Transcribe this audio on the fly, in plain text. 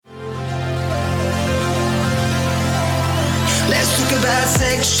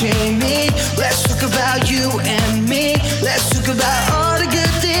sex, Jamie. Let's talk about you and me. Let's talk about all the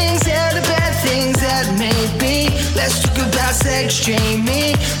good things and the bad things that may be. Let's talk about sex,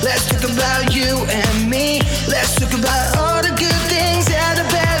 Jamie. Let's talk about you and me. Let's talk about all the good things and the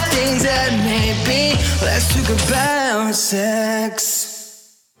bad things that may be. Let's talk about sex.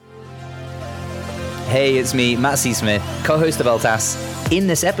 Hey, it's me, Matt C. Smith, co-host of LTAS. In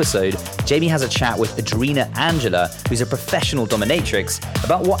this episode, Jamie has a chat with Adrina Angela, who's a professional dominatrix,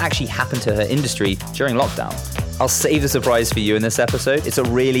 about what actually happened to her industry during lockdown. I'll save the surprise for you in this episode. It's a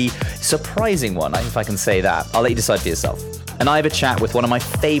really surprising one, if I can say that. I'll let you decide for yourself. And I have a chat with one of my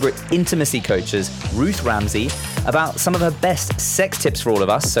favorite intimacy coaches, Ruth Ramsey, about some of her best sex tips for all of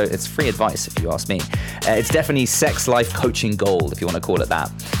us. So it's free advice if you ask me. It's definitely sex life coaching gold, if you want to call it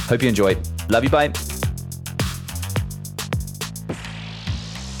that. Hope you enjoy. Love you, bye.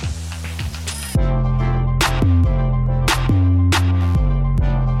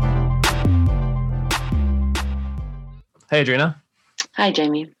 Hey, Adrina. Hi,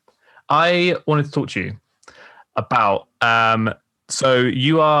 Jamie. I wanted to talk to you about, so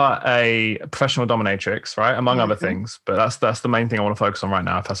you are a professional dominatrix, right? Among other things, but that's the main thing I want to focus on right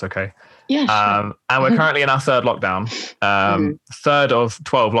now, if that's okay. Yeah, sure. And we're currently in our third lockdown, third of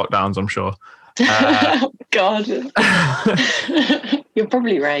 12 lockdowns, I'm sure. God. You're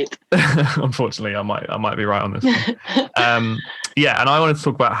probably right. Unfortunately, I might be right on this one. And I wanted to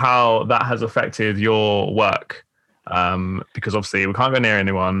talk about how that has affected your work. Because obviously we can't go near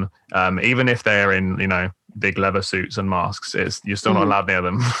anyone, even if they're in, big leather suits and masks. You're still not allowed near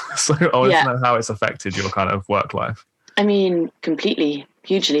them. So I want to know how it's affected your kind of work life. I mean, completely,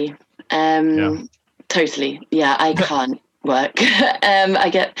 hugely, totally. Yeah, I can't work. I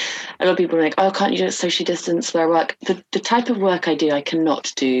get a lot of people like, "Oh, can't you just socially distance where I work?" The type of work I do, I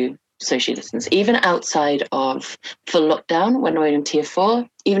cannot do social distance, even outside of full lockdown. When we're in tier 4,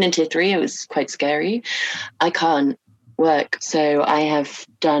 even in tier 3, it was quite scary. I can't work. So I have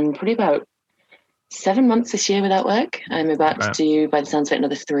done probably about 7 months this year without work. I'm about to do, by the sounds of it,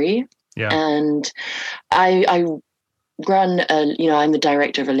 another 3. Yeah. And I run I'm the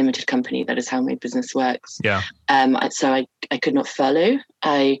director of a limited company. That is how my business works. Yeah. So I could not furlough.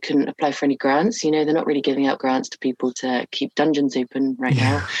 I couldn't apply for any grants. They're not really giving out grants to people to keep dungeons open right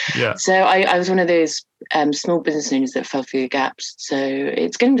now. Yeah. So I was one of those small business owners that fell through the gaps. So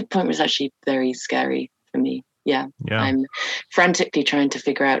it's getting to the point where it's actually very scary for me. Yeah. I'm frantically trying to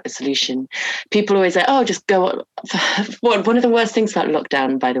figure out a solution. People always say, "Oh, just go." One of the worst things about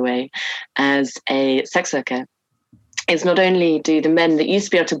lockdown, by the way, as a sex worker, is not only do the men that used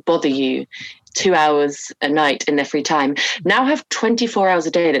to be able to bother you 2 hours a night in their free time now have 24 hours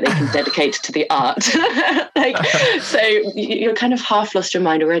a day that they can dedicate to the art. So you're kind of half lost your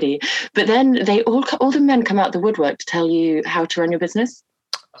mind already. But then all the men come out of the woodwork to tell you how to run your business.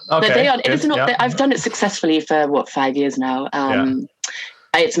 Okay, but they are. It is not. Yeah. I've done it successfully for 5 years now.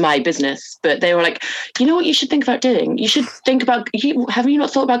 It's my business, but they were like, "You know what you should think about doing? You should think about. Have you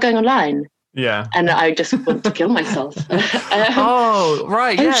not thought about going online?" Yeah. And I just want to kill myself. Oh,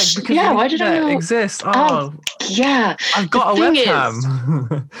 right. Yeah. Why did I not exist? Oh, yeah. I've got a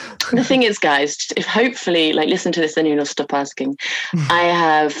webcam. The thing is, guys, if hopefully, listen to this, then you'll stop asking. I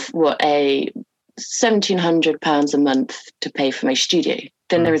have a £1,700 a month to pay for my studio.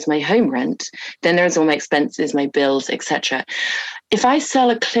 Then there is my home rent. Then there is all my expenses, my bills, etc. If I sell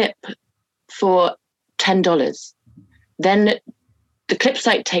a clip for $10, then the clip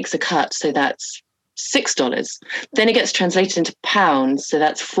site takes a cut, so that's $6. Then it gets translated into pounds, so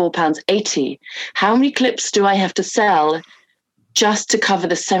that's £4.80. How many clips do I have to sell just to cover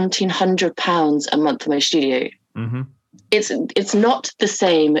the £1,700 a month for my studio? Mm-hmm. It's not the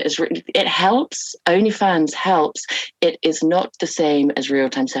same as it helps. OnlyFans helps. It is not the same as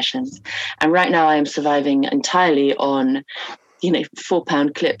real-time sessions. And right now I am surviving entirely on,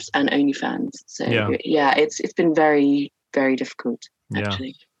 £4 clips and OnlyFans. So it's been very, very difficult.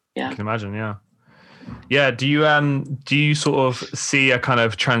 Actually. Yeah. I can imagine. Yeah. Yeah. Do you sort of see a kind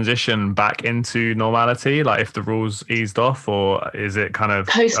of transition back into normality, like if the rules eased off, or is it kind of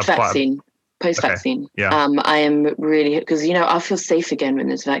post-vaccine? Okay. Yeah. I am really, because I'll feel safe again when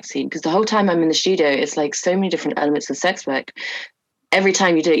there's vaccine, because the whole time I'm in the studio, it's like so many different elements of sex work. Every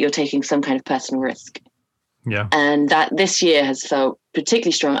time you do it, you're taking some kind of personal risk. Yeah. And that this year has felt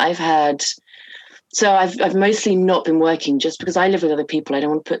particularly strong. I've mostly not been working just because I live with other people. I don't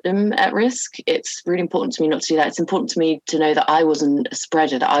want to put them at risk. It's really important to me not to do that. It's important to me to know that I wasn't a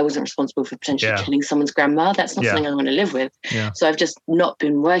spreader, that I wasn't responsible for potentially killing someone's grandma. That's not something I want to live with. Yeah. So I've just not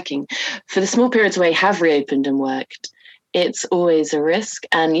been working. For the small periods where I have reopened and worked, it's always a risk.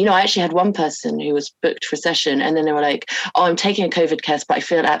 And, you know, I actually had one person who was booked for a session, and then they were like, oh, I'm taking a COVID test, but I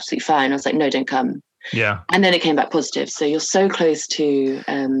feel absolutely fine. I was like, no, don't come. Yeah. And then it came back positive. So you're so close to,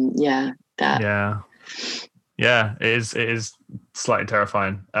 that. Yeah, it is slightly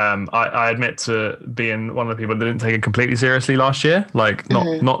terrifying. I admit to being one of the people that didn't take it completely seriously last year, like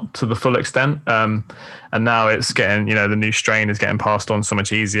not to the full extent. And now it's getting, you know, the new strain is getting passed on so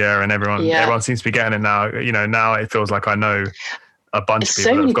much easier, and everyone seems to be getting it now. You know, now it feels like I know a bunch of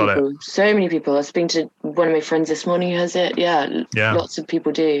people that have got it. So many people. I was speaking to one of my friends this morning who has it. Yeah. Lots of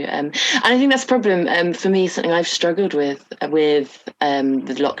people do. And I think that's a problem for me, something I've struggled with the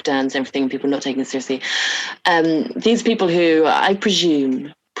lockdowns and everything, people not taking it seriously. These people who I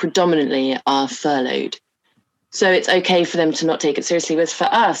presume predominantly are furloughed. So it's okay for them to not take it seriously. Whereas for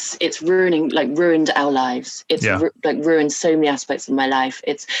us, it's ruined our lives. It's ruined so many aspects of my life.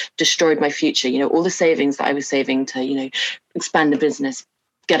 It's destroyed my future. You know, all the savings that I was saving to, you know, expand the business,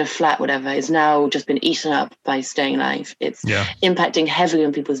 get a flat, whatever, is now just been eaten up by staying alive. It's impacting heavily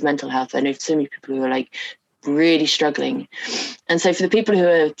on people's mental health. I know so many people who are like really struggling. And so for the people who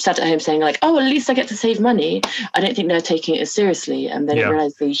are sat at home saying like, oh, at least I get to save money, I don't think they're taking it as seriously, and they don't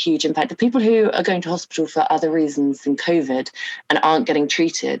realize the huge impact. The people who are going to hospital for other reasons than COVID and aren't getting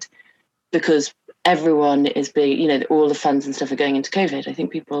treated because everyone is being, you know, all the funds and stuff are going into COVID. I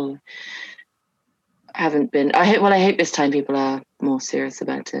think people haven't been, I hope this time people are more serious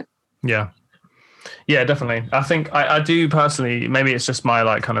about it. Yeah, definitely. I think I do personally, maybe it's just my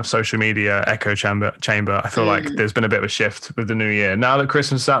like kind of social media echo chamber. I feel like there's been a bit of a shift with the new year. Now that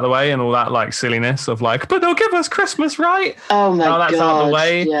Christmas is out of the way and all that like silliness of like, but they'll give us Christmas, right? Oh my God. Now that's out of the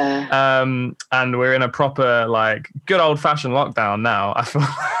way. Yeah. And we're in a proper like good old fashioned lockdown now. I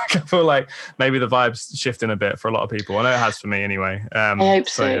feel like maybe the vibe's shifting a bit for a lot of people. I know it has for me anyway. I hope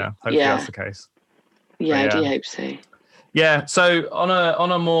so. Yeah, hopefully that's the case. Yeah, I do hope so. Yeah, so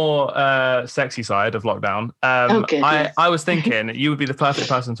on a more sexy side of lockdown, I was thinking you would be the perfect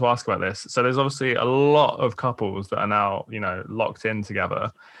person to ask about this. So there's obviously a lot of couples that are now, you know, locked in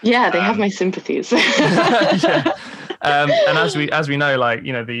together. Yeah, they have my sympathies. And as we know, like,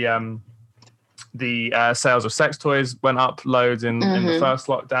 you know, the sales of sex toys went up loads in the first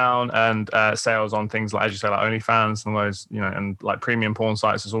lockdown, and sales on things like, as you say, like OnlyFans and those, you know, and like premium porn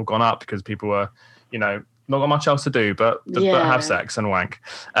sites has all gone up because people were, you know, not got much else to do but have sex and wank.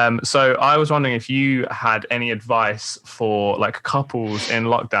 So I was wondering if you had any advice for like couples in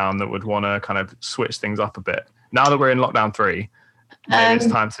lockdown that would want to kind of switch things up a bit. Now that we're in lockdown 3, maybe it's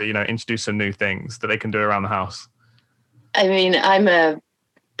time to, you know, introduce some new things that they can do around the house. I mean, I'm a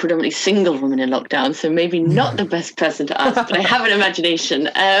predominantly single woman in lockdown, so maybe not the best person to ask, but I have an imagination.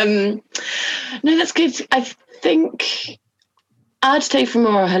 No, that's good. I think I'd take from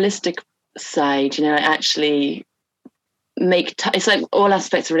a more holistic side, you know, actually make it's like all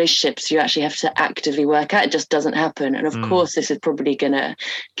aspects of relationships you actually have to actively work at. It just doesn't happen. And of course this is probably gonna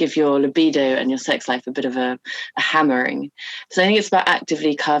give your libido and your sex life a bit of a hammering. So I think it's about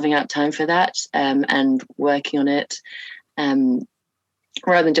actively carving out time for that, and working on it,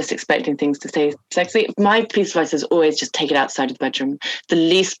 rather than just expecting things to stay sexy. My piece of advice is always just take it outside of the bedroom. The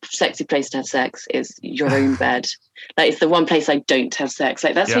least sexy place to have sex is your own bed. Like, it's the one place I don't have sex.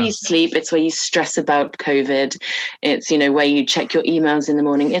 Like, that's where you sleep. It's where you stress about COVID. It's, you know, where you check your emails in the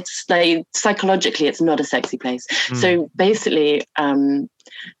morning. It's like, psychologically, it's not a sexy place. So basically,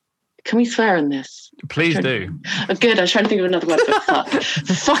 can we swear on this? Please do. Oh, good. I was trying to think of another word for fuck.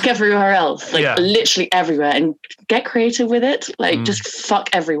 Fuck everywhere else. Like, literally everywhere. And get creative with it. Like, just fuck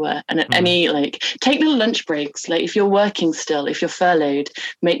everywhere. And at any, like, take little lunch breaks. Like, if you're working still, if you're furloughed,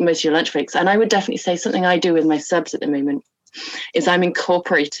 make most of your lunch breaks. And I would definitely say something I do with my subs at the moment is I'm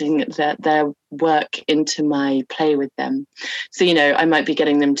incorporating their work into my play with them. So, you know, I might be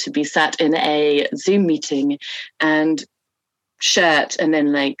getting them to be sat in a Zoom meeting and shirt and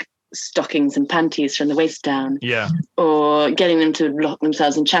then, like, stockings and panties from the waist down, or getting them to lock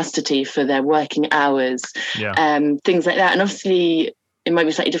themselves in chastity for their working hours, things like that. And obviously it might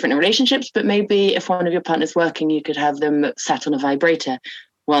be slightly different in relationships, but maybe if one of your partner's working, you could have them sat on a vibrator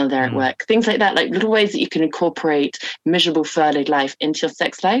while they're at work, things like that. Like, little ways that you can incorporate miserable furloughed life into your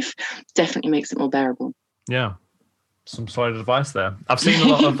sex life definitely makes it more bearable. Some solid advice there. I've seen a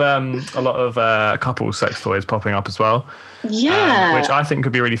lot of couple sex toys popping up as well. Which I think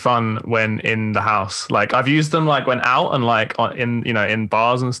could be really fun when in the house. Like, I've used them like when out and like in, you know, in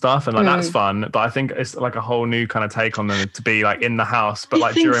bars and stuff, and like that's fun. But I think it's like a whole new kind of take on them to be like in the house, but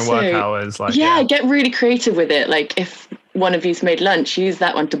like during work hours. Like, get really creative with it. Like, if one of you's made lunch, use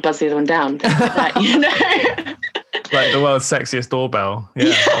that one to buzz the other one down. Like that, you know, like the world's sexiest doorbell. I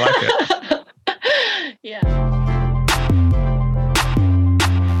like it.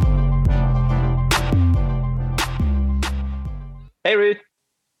 Hey, Ruth.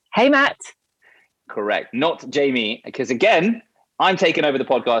 Hey, Matt. Correct. Not Jamie, because again, I'm taking over the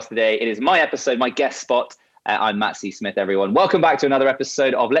podcast today. It is my episode, my guest spot. I'm Matt C. Smith, everyone. Welcome back to another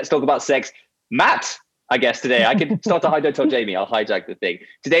episode of Let's Talk About Sex. Matt, I guess today, I could start to don't tell Jamie, I'll hijack the thing.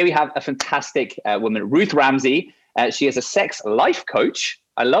 Today we have a fantastic woman, Ruth Ramsey. She is a sex life coach.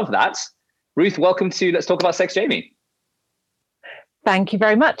 I love that. Ruth, welcome to Let's Talk About Sex, Jamie. Thank you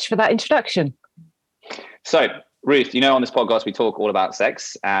very much for that introduction. So, Ruth, you know, on this podcast, we talk all about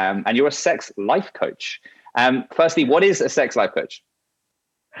sex, and you're a sex life coach. Firstly, what is a sex life coach?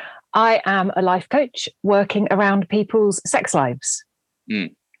 I am a life coach working around people's sex lives.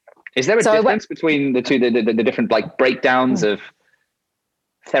 Mm. Is there a difference between the two, the different like breakdowns of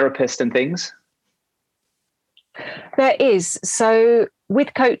therapists and things? There is. So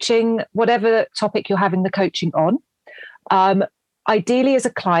with coaching, whatever topic you're having the coaching on, ideally as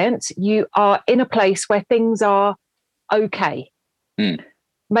a client, you are in a place where things are okay. Mm.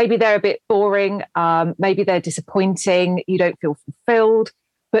 Maybe they're a bit boring. Maybe they're disappointing. You don't feel fulfilled.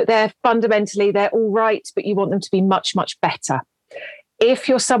 But they're all right, but you want them to be much, much better. If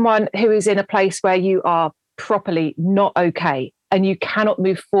you're someone who is in a place where you are properly not okay and you cannot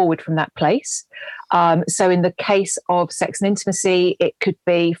move forward from that place, so in the case of sex and intimacy, it could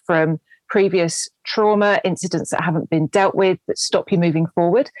be from previous trauma, incidents that haven't been dealt with that stop you moving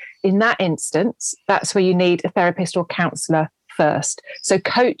forward. In that instance, that's where you need a therapist or counsellor first. So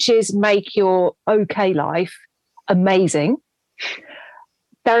coaches make your okay life amazing.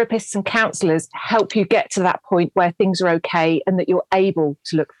 Therapists and counsellors help you get to that point where things are okay and that you're able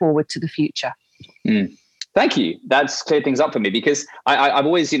to look forward to the future. Mm. Thank you. That's cleared things up for me because I've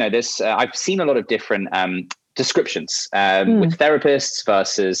always, I've seen a lot of different descriptions with therapists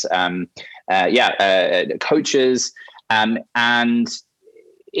versus, coaches. And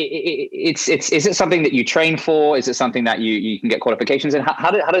is it something that you train for? Is it something that you can get qualifications in? How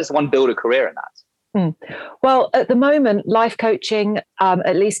does one build a career in that? Well, at the moment, life coaching,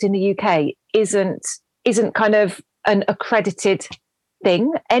 at least in the UK, isn't kind of an accredited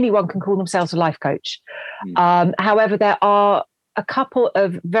thing. Anyone can call themselves a life coach. However, there are a couple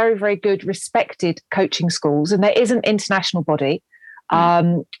of very, very good respected coaching schools, and there is an international body,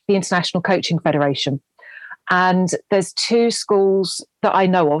 the International Coaching Federation. And there's two schools that I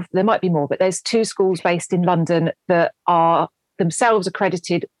know of. There might be more, but there's two schools based in London that are themselves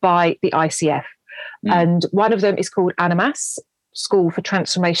accredited by the ICF. And one of them is called Animas, School for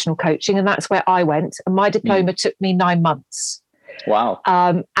Transformational Coaching. And that's where I went. And my diploma took me 9 months. Wow.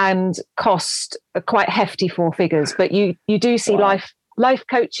 And cost quite hefty 4 figures. But you do see life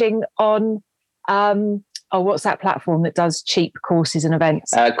coaching on, what's that platform that does cheap courses and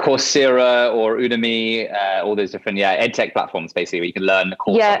events? Coursera or Udemy, all those different, edtech platforms, basically, where you can learn the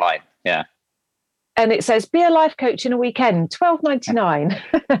course online. Yeah. And it says, be a life coach in a weekend,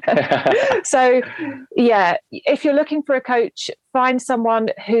 $12.99. So, if you're looking for a coach, find someone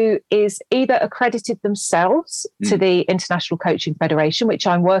who is either accredited themselves to the International Coaching Federation, which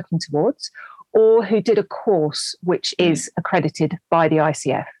I'm working towards, or who did a course which is accredited by the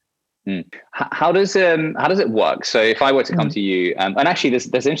ICF. How does it work? So if I were to come to you, and actually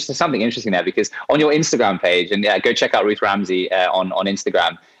there's something interesting there, because on your Instagram page, and go check out Ruth Ramsey on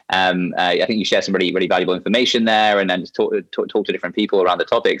Instagram. I think you share some really, really valuable information there, and then talk to different people around the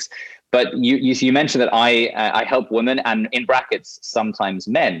topics. But you mentioned that I help women, and in brackets sometimes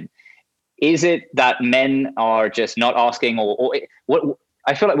men. Is it that men are just not asking, or what?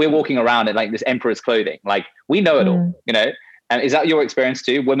 I feel like we're walking around in like this emperor's clothing, like we know it all, And is that your experience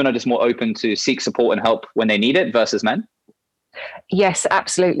too? Women are just more open to seek support and help when they need it versus men? Yes,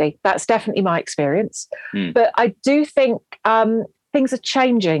 absolutely. That's definitely my experience. But I do think things are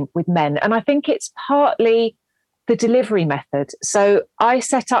changing with men. And I think it's partly the delivery method. So I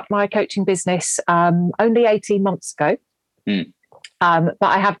set up my coaching business only 18 months ago. But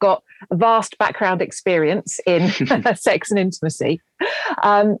I have got a vast background experience in sex and intimacy.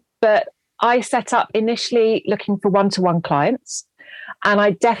 But I set up initially looking for one-to-one clients. And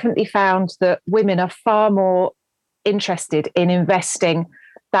I definitely found that women are far more interested in investing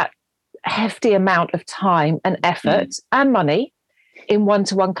that hefty amount of time and effort and money in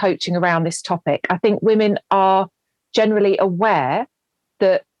one-to-one coaching around this topic. I think women are generally aware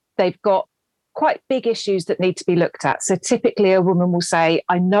that they've got quite big issues that need to be looked at. So typically a woman will say,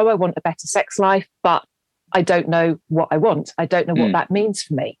 I know I want a better sex life, but I don't know what I want. I don't know what that means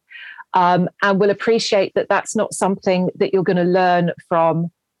for me. And will appreciate that that's not something that you're going to learn from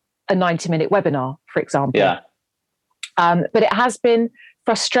a 90-minute webinar, for example. Yeah. But it has been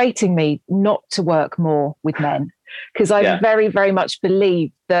frustrating me not to work more with men, because I very, very much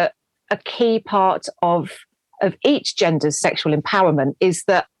believe that a key part of of each gender's sexual empowerment is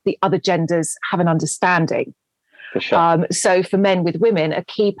that the other genders have an understanding. For sure. So for men with women, a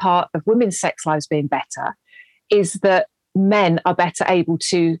key part of women's sex lives being better is that men are better able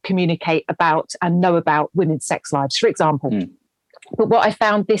to communicate about and know about women's sex lives, for example. But what I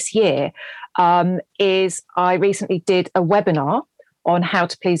found this year is I recently did a webinar on how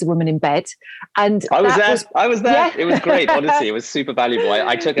to please a woman in bed. And I was there. Yeah. It was great. Honestly, it was super valuable.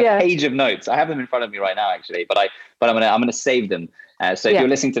 I took a page of notes. I have them in front of me right now, actually, but I'm gonna save them. So if you're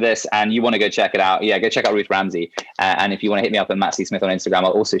listening to this and you want to go check it out, go check out Ruth Ramsey. And if you want to hit me up at Matt C. Smith on Instagram,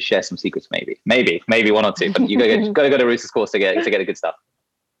 I'll also share some secrets, maybe one or two. But you got to go to Ruth's course to get the good stuff.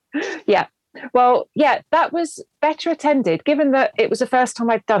 Yeah. Well, that was better attended, given that it was the first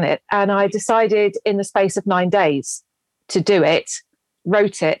time I'd done it. And I decided in the space of 9 days to do it,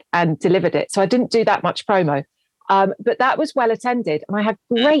 wrote it and delivered it. So I didn't do that much promo. But that was well attended. And I had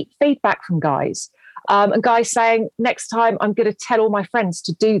great feedback from guys. And guys saying, next time I'm going to tell all my friends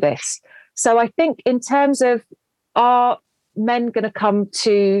to do this. So I think in terms of, are men going to come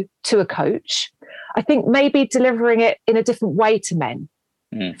to a coach? I think maybe delivering it in a different way to men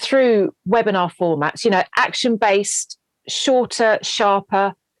through webinar formats, action-based, shorter,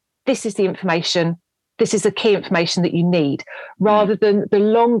 sharper. This is the information. This is the key information that you need, rather than the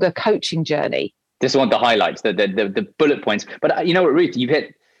longer coaching journey. Just want the highlights, the bullet points. But you know what, Ruth, you've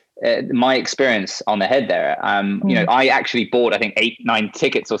hit my experience on the head there. I actually bought, I think 8-9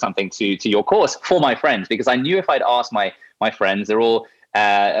 tickets or something to your course for my friends, because I knew if I'd asked my friends, they're all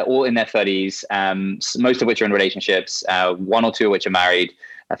in their 30s, most of which are in relationships, one or two of which are married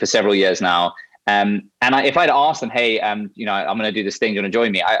for several years now. If I'd asked them, hey, I'm going to do this thing, do you want to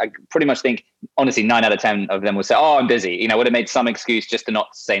join me? I pretty much think, honestly, 9 out of 10 of them would say, oh, I'm busy. Would have made some excuse just to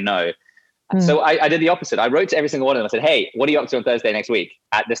not say no. So I did the opposite. I wrote to every single one of them. I said, hey, what are you up to on Thursday next week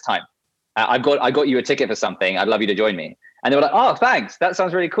at this time? I got you a ticket for something. I'd love you to join me. And they were like, oh, thanks. That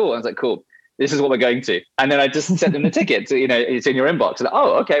sounds really cool. I was like, cool. This is what we're going to. And then I just sent them the ticket. So, it's in your inbox. And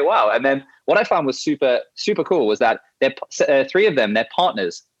oh, okay, wow. And then what I found was super, super cool was that 3 of them, their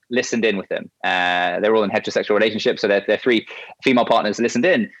partners, listened in with them. They're all in heterosexual relationships. So their 3 female partners listened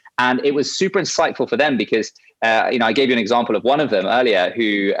in. And it was super insightful for them because, I gave you an example of one of them earlier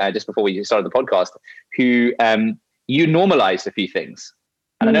who, just before we started the podcast, who you normalized a few things.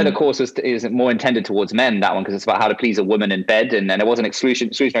 And I know the course is more intended towards men, that one, because it's about how to please a woman in bed. And it wasn't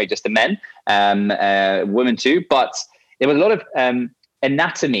exclusionary just to men, women too. But there was a lot of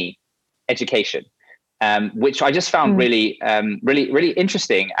anatomy education, which I just found really, really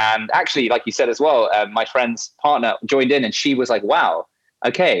interesting. And actually, like you said as well, my friend's partner joined in and she was like, wow,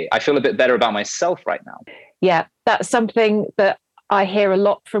 okay, I feel a bit better about myself right now. Yeah, that's something that I hear a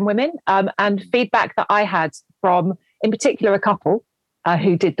lot from women, and feedback that I had from, in particular, a couple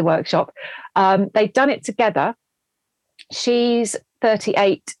who did the workshop. They'd done it together. She's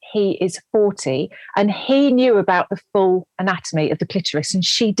 38, he is 40, and he knew about the full anatomy of the clitoris and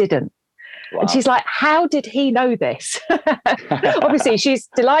she didn't. Wow. And she's like, how did he know this? Obviously, she's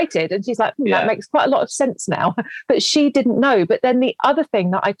delighted and she's like, that makes quite a lot of sense now. But she didn't know. But then the other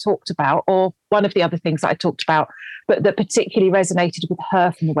thing that I talked about, or one of the other things that I talked about, but that particularly resonated with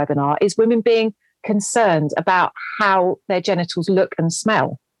her from the webinar, is women being concerned about how their genitals look and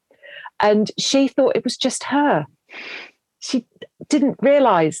smell. And she thought it was just her. She didn't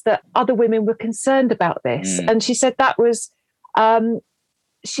realise that other women were concerned about this. And she said that was...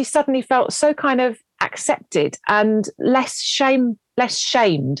 she suddenly felt so kind of accepted and less shamed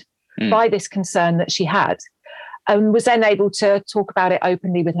by this concern that she had, and was then able to talk about it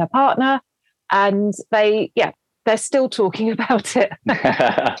openly with her partner. And they're still talking about it.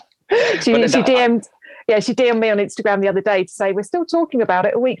 She DM'd me on Instagram the other day to say, we're still talking about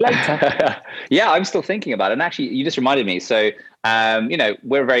it a week later. Yeah, I'm still thinking about it. And actually, you just reminded me. So,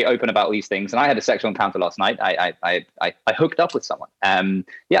 we're very open about these things. And I had a sexual encounter last night. I hooked up with someone. And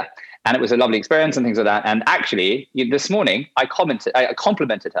it was a lovely experience and things like that. And actually, this morning, I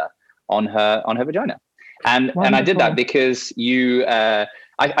complimented her on her vagina. And I did that because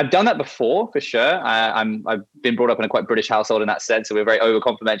I've done that before, for sure. I've been brought up in a quite British household in that sense. So we're very over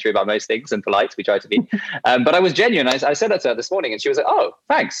complimentary about most things and polite. We try to be. But I was genuine. I said that to her this morning and she was like, oh,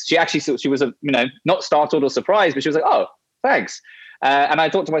 thanks. She actually thought, she was, not startled or surprised, but she was like, oh, thanks. And I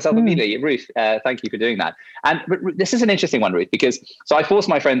thought to myself immediately, Ruth, thank you for doing that. And this is an interesting one, Ruth, because so I forced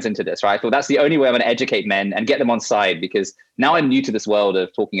my friends into this, right? I thought that's the only way I'm going to educate men and get them on side, because now I'm new to this world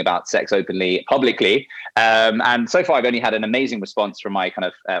of talking about sex openly, publicly. And so far I've only had an amazing response from my kind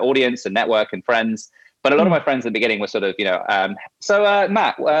of audience and network and friends. But a lot of my friends at the beginning were sort of,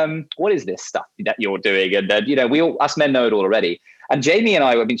 Matt, what is this stuff that you're doing? And, us men know it all already. And Jamie and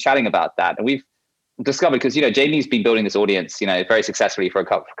I have been chatting about that. And we've discovered, because, Jamie's been building this audience, very successfully for a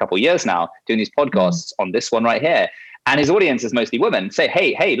couple of years now, doing these podcasts on this one right here. And his audience is mostly women. Say,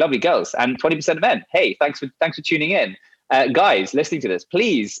 hey, lovely girls, and 20% of men. Hey, thanks for tuning in. Guys, listening to this,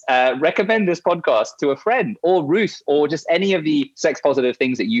 please recommend this podcast to a friend, or Ruth, or just any of the sex positive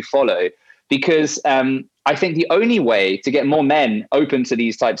things that you follow. Because I think the only way to get more men open to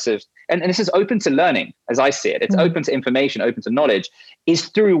these types of, and this is open to learning, as I see it, it's open to information, open to knowledge, is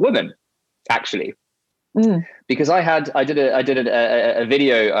through women, actually. Because I did a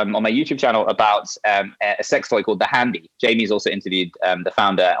video on my YouTube channel about a sex toy called the Handy. Jamie's also interviewed the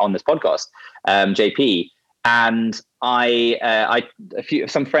founder on this podcast, JP, and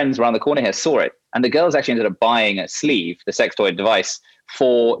some friends around the corner here saw it, and the girls actually ended up buying a sleeve, the sex toy device,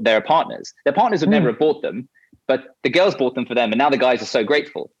 for their partners. Their partners would never have bought them, but the girls bought them for them, and now the guys are so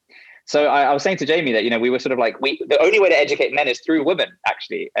grateful. So I was saying to Jamie that, we were sort of like, the only way to educate men is through women,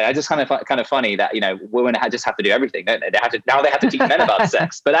 actually. And I just kind of funny that, women just have to do everything, don't they? Now they have to teach men about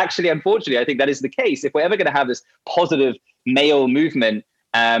sex. But actually, unfortunately, I think that is the case. If we're ever going to have this positive male movement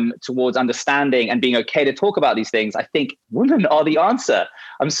towards understanding and being okay to talk about these things, I think women are the answer.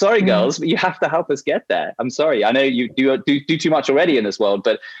 I'm sorry, girls, but you have to help us get there. I'm sorry. I know you do too much already in this world,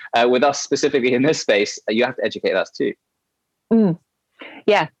 but with us specifically in this space, you have to educate us too.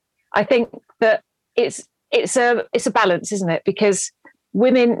 Yeah. I think that it's a balance, isn't it? Because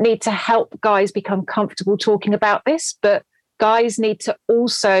women need to help guys become comfortable talking about this, but guys need to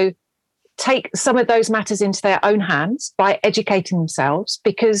also take some of those matters into their own hands by educating themselves,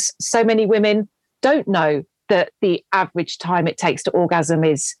 because so many women don't know that the average time it takes to orgasm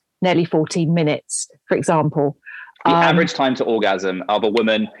is nearly 14 minutes, for example. The average time to orgasm of a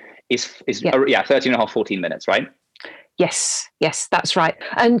woman is 13 and a half, 14 minutes, right? Yes, that's right.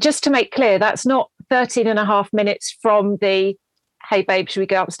 And just to make clear, that's not 13 and a half minutes from the, hey, babe, should we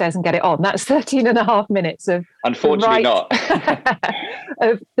go upstairs and get it on? That's 13 and a half minutes of... Unfortunately not.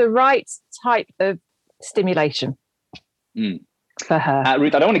 of the right type of stimulation for her.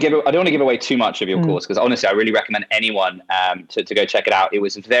 Ruth, I don't want to give away too much of your course, because honestly, I really recommend anyone to go check it out. It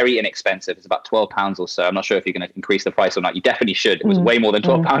was very inexpensive. It's about £12 or so. I'm not sure if you're going to increase the price or not. You definitely should. It was way more than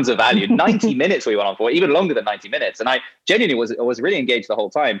 £12 of value. 90 minutes we went on for, even longer than 90 minutes. And I genuinely was really engaged the whole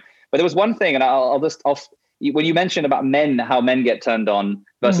time. But there was one thing, and when you mentioned about men, how men get turned on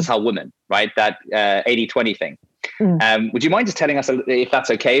versus how women, right? That 80-20 thing. Would you mind just telling us, if that's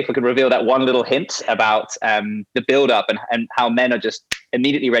okay, if we could reveal that one little hint about the build-up and how men are just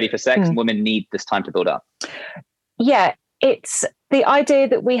immediately ready for sex and women need this time to build up? Yeah, it's the idea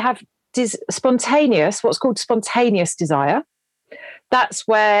that we have what's called spontaneous desire. That's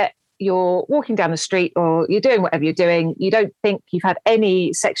where you're walking down the street or you're doing whatever you're doing. You don't think you've had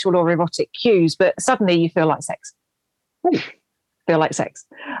any sexual or erotic cues, but suddenly you feel like sex.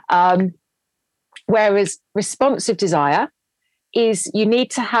 Whereas responsive desire is you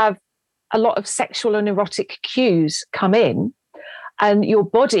need to have a lot of sexual and erotic cues come in, and your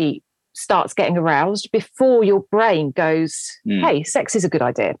body starts getting aroused before your brain goes, hey, sex is a good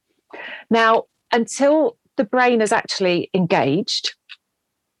idea. Now, until the brain is actually engaged,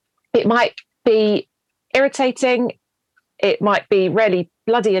 it might be irritating, it might be really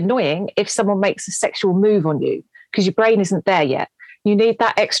bloody annoying if someone makes a sexual move on you, because your brain isn't there yet. You need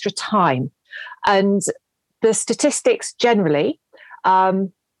that extra time. And the statistics generally, I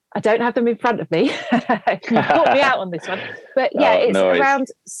don't have them in front of me. You caught me out on this one. But yeah, it's around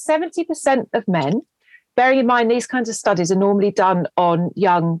 70% of men. Bearing in mind, these kinds of studies are normally done on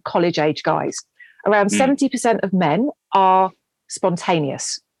young college-age guys. Around 70% of men are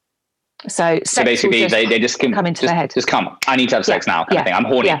spontaneous. So basically, they just come into their head. Just come. I need to have sex now. Kind of thing. I'm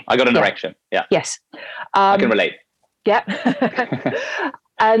horny. I got an erection. Yeah. Yes. I can relate. Yeah.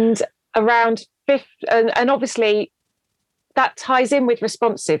 And around and obviously that ties in with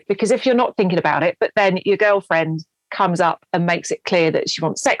responsive, because if you're not thinking about it, but then your girlfriend comes up and makes it clear that she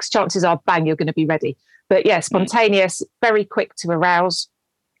wants sex, chances are, bang, you're going to be ready. But yeah, spontaneous, very quick to arouse.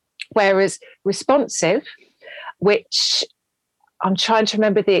 Whereas responsive, which I'm trying to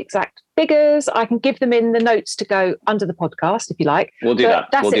remember the exact figures, I can give them in the notes to go under the podcast if you like. We'll do that.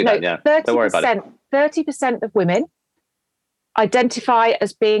 That's we'll it. Do that, yeah. Don't worry about it. 30% of women identify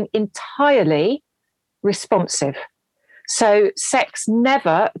as being entirely responsive. So sex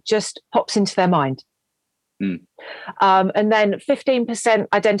never just pops into their mind. And then 15%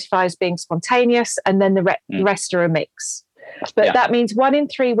 identify as being spontaneous, and then the rest are a mix. But that means around 1 in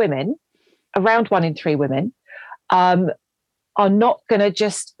 3 women are not going to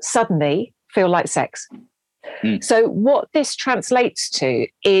just suddenly feel like sex. So what this translates to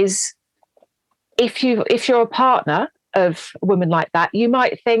is if you're a partner of a woman like that, you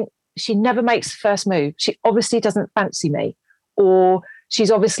might think she never makes the first move. She obviously doesn't fancy me, or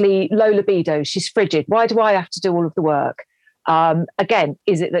she's obviously low libido. She's frigid. Why do I have to do all of the work? Again,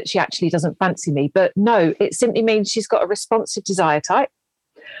 is it that she actually doesn't fancy me? But no, it simply means she's got a responsive desire type,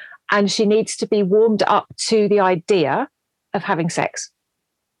 and she needs to be warmed up to the idea of having sex.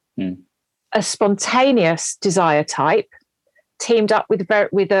 A spontaneous desire type teamed up with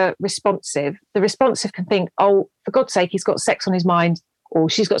a responsive. The responsive can think, oh, for God's sake, he's got sex on his mind, or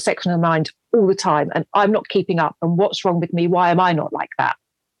she's got sex on her mind all the time, and I'm not keeping up, and what's wrong with me? Why am I not like that?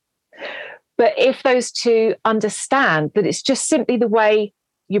 But if those two understand that it's just simply the way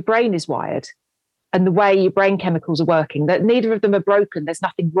your brain is wired and the way your brain chemicals are working, that neither of them are broken, there's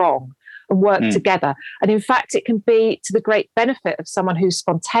nothing wrong, and work together. And in fact, it can be to the great benefit of someone who's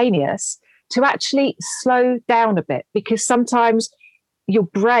spontaneous to actually slow down a bit, because sometimes your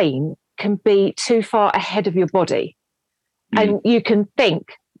brain can be too far ahead of your body. And you can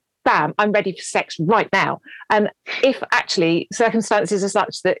think, bam, I'm ready for sex right now. And if actually circumstances are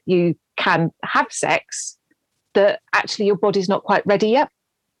such that you can have sex, that actually your body's not quite ready yet.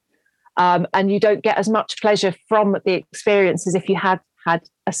 And you don't get as much pleasure from the experience as if you had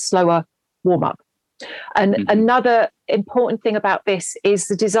a slower warm-up. And another important thing about this is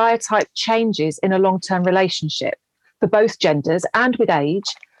the desire type changes in a long-term relationship for both genders and with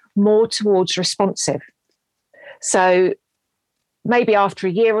age, more towards responsive. So maybe after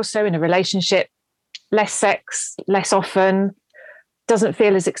a year or so in a relationship, less sex, less often, doesn't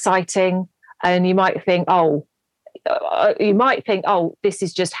feel as exciting. And you might think, oh, this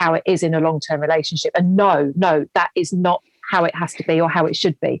is just how it is in a long-term relationship. And no, that is not how it has to be or how it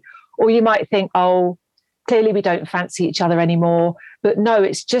should be. Or you might think, oh, clearly we don't fancy each other anymore. But no,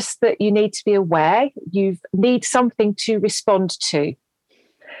 it's just that you need to be aware. You need something to respond to.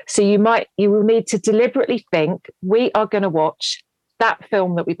 So you will need to deliberately think, we are going to watch that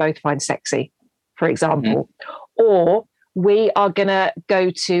film that we both find sexy, for example, or we are going to go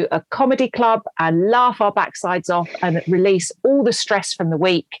to a comedy club and laugh our backsides off and release all the stress from the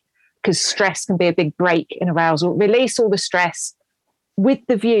week, because stress can be a big break in arousal. Release all the stress with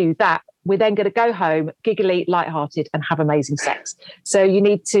the view that we're then going to go home, giggly, lighthearted, and have amazing sex. So you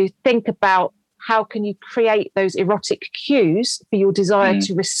need to think about how can you create those erotic cues for your desire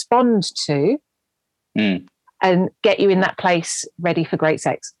to respond to and get you in that place ready for great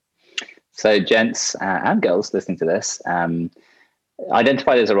sex. So gents and girls listening to this,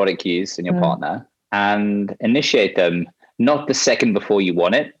 identify those erotic cues in your partner and initiate them, not the second before you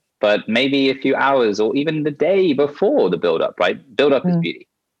want it, but maybe a few hours or even the day before the build-up, right? Build-up is beauty.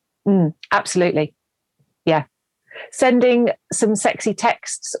 Absolutely. Yeah. Sending some sexy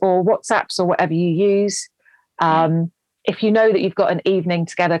texts or WhatsApps or whatever you use. If you know that you've got an evening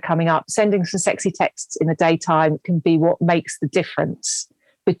together coming up, sending some sexy texts in the daytime can be what makes the difference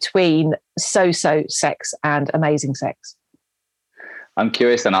between so-so sex and amazing sex. I'm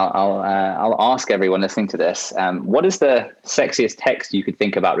curious, and I'll ask everyone listening to this, what is the sexiest text you could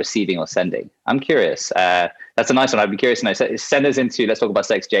think about receiving or sending? I'm curious. That's a nice one. I'd be curious to know. So send us into Let's Talk About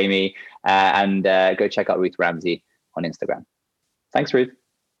Sex, Jamie, and go check out Ruth Ramsey on Instagram. Thanks, Ruth.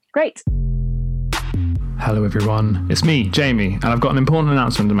 Great. Hello, everyone. It's me, Jamie, and I've got an important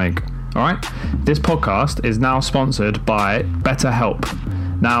announcement to make. All right? This podcast is now sponsored by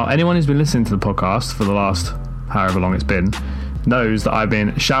BetterHelp. Now, anyone who's been listening to the podcast for the last however long it's been knows that I've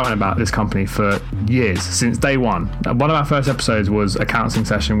been shouting about this company for years, since day one. One of our first episodes was a counselling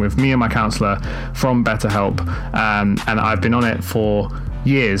session with me and my counsellor from BetterHelp, and I've been on it for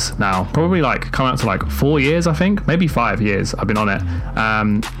years now, probably like coming up to like 4 years, I think, maybe 5 years I've been on it,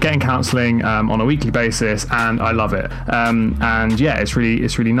 getting counselling on a weekly basis, and I love it. And yeah, it's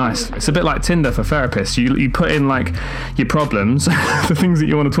really nice. It's a bit like Tinder for therapists. You put in like your problems, the things that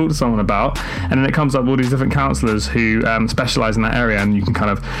you want to talk to someone about, and then it comes up with all these different counsellors who specialise in that area, and you can kind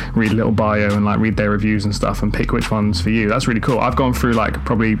of read a little bio and like read their reviews and stuff and pick which ones for you. That's really cool. I've gone through like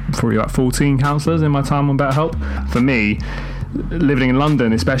probably like 14 counsellors in my time on BetterHelp. For me, living in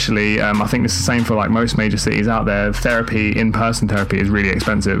London especially, I think it's the same for like most major cities out there, therapy, in-person therapy is really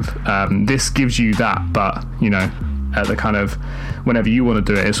expensive. This gives you that, but you know, at the kind of whenever you want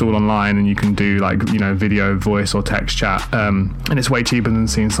to do it, it's all online, and you can do like, you know, video, voice or text chat, and it's way cheaper than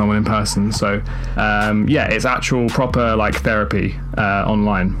seeing someone in person. So yeah, it's actual proper like therapy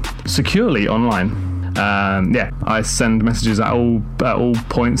online, securely online. Yeah, I send messages at all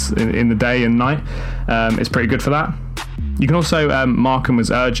points in the day and night. It's pretty good for that. You can also mark them as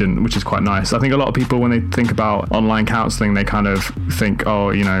urgent, which is quite nice. I think a lot of people, when they think about online counselling, they kind of think,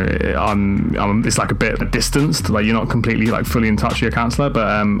 oh, you know, it's like a bit distanced, like you're not completely like fully in touch with your counsellor. But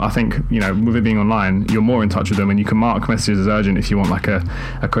I think, you know, with it being online, you're more in touch with them, and you can mark messages as urgent if you want like a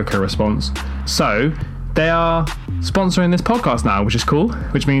quicker response. So they are sponsoring this podcast now, which is cool,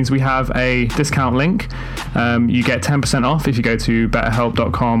 which means we have a discount link. You get 10% off if you go to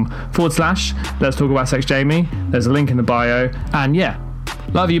betterhelp.com/Let's Talk About Sex Jamie. There's a link in the bio. And yeah,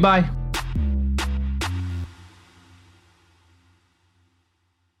 love you. Bye.